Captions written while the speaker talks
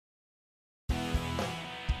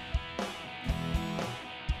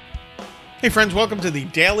Hey friends, welcome to the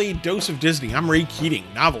Daily Dose of Disney. I'm Ray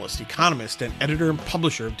Keating, novelist, economist, and editor and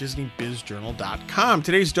publisher of DisneyBizJournal.com.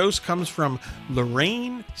 Today's dose comes from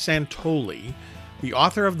Lorraine Santoli, the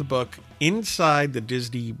author of the book Inside the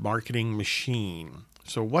Disney Marketing Machine.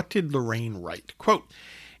 So what did Lorraine write? Quote,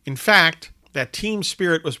 "In fact, that team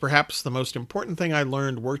spirit was perhaps the most important thing I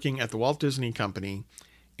learned working at the Walt Disney Company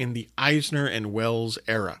in the Eisner and Wells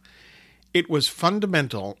era. It was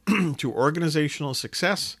fundamental to organizational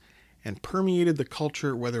success and permeated the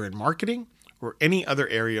culture, whether in marketing or any other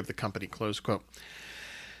area of the company," close quote.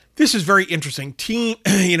 This is very interesting. Team,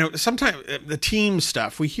 sometimes the team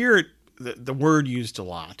stuff, we hear it, the word used a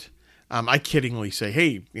lot. I kiddingly say,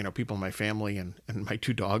 hey, people in my family and my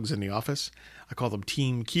two dogs in the office, I call them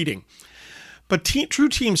Team Keating. But true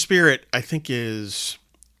team spirit, I think is,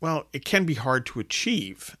 well, it can be hard to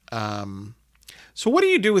achieve. So what do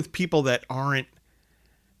you do with people that aren't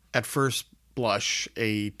at first blush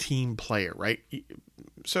a team player, right?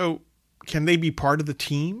 So can they be part of the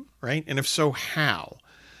team, right? And if so, how?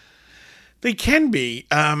 They can be,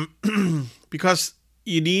 because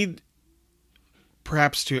you need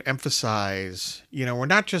perhaps to emphasize, we're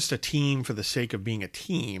not just a team for the sake of being a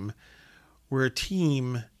team. We're a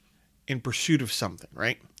team in pursuit of something,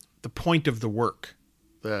 right? The point of the work,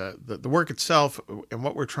 the work itself and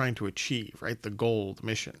what we're trying to achieve, right? The goal, the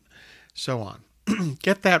mission, so on.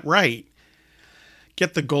 Get that right.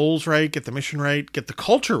 Get the goals right, get the mission right, get the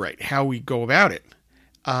culture right, how we go about it.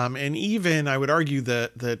 And even, I would argue,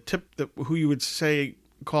 who you would say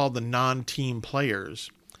call the non-team players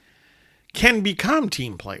can become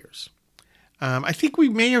team players. I think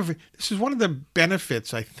this is one of the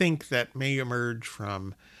benefits, I think, that may emerge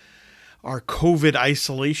from our COVID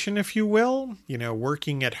isolation, if you will,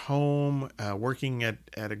 working at home, working at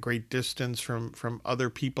a great distance from other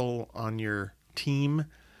people on your team.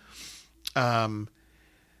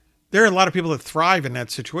 There are a lot of people that thrive in that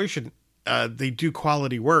situation. They do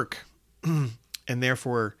quality work, and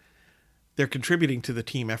therefore they're contributing to the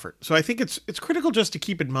team effort. So I think it's critical just to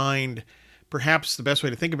keep in mind, perhaps the best way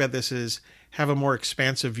to think about this is have a more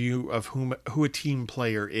expansive view of who a team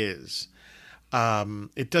player is.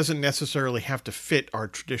 It doesn't necessarily have to fit our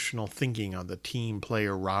traditional thinking on the team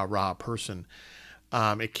player, rah-rah person.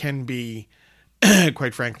 It can be,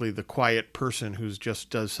 quite frankly, the quiet person who just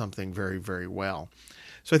does something very, very well.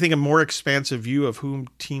 So I think a more expansive view of whom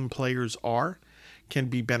team players are can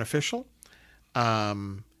be beneficial.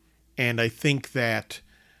 And I think that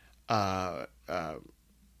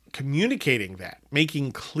communicating that,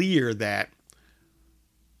 making clear that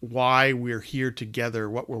why we're here together,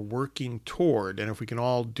 what we're working toward, and if we can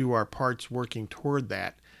all do our parts working toward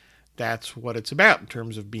that, that's what it's about in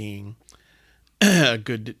terms of being a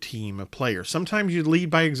good team of players. Sometimes you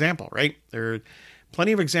lead by example, right? There are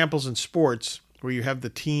plenty of examples in sports where you have the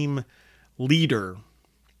team leader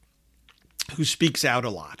who speaks out a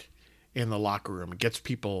lot in the locker room and gets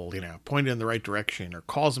people, pointed in the right direction or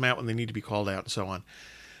calls them out when they need to be called out and so on.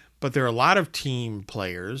 But there are a lot of team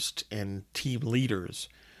players and team leaders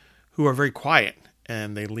who are very quiet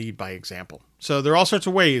and they lead by example. So there are all sorts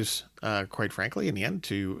of ways, quite frankly, in the end,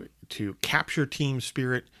 to capture team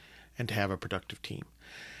spirit and to have a productive team.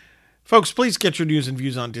 Folks, please get your news and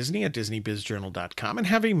views on Disney at DisneyBizJournal.com and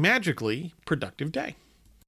have a magically productive day.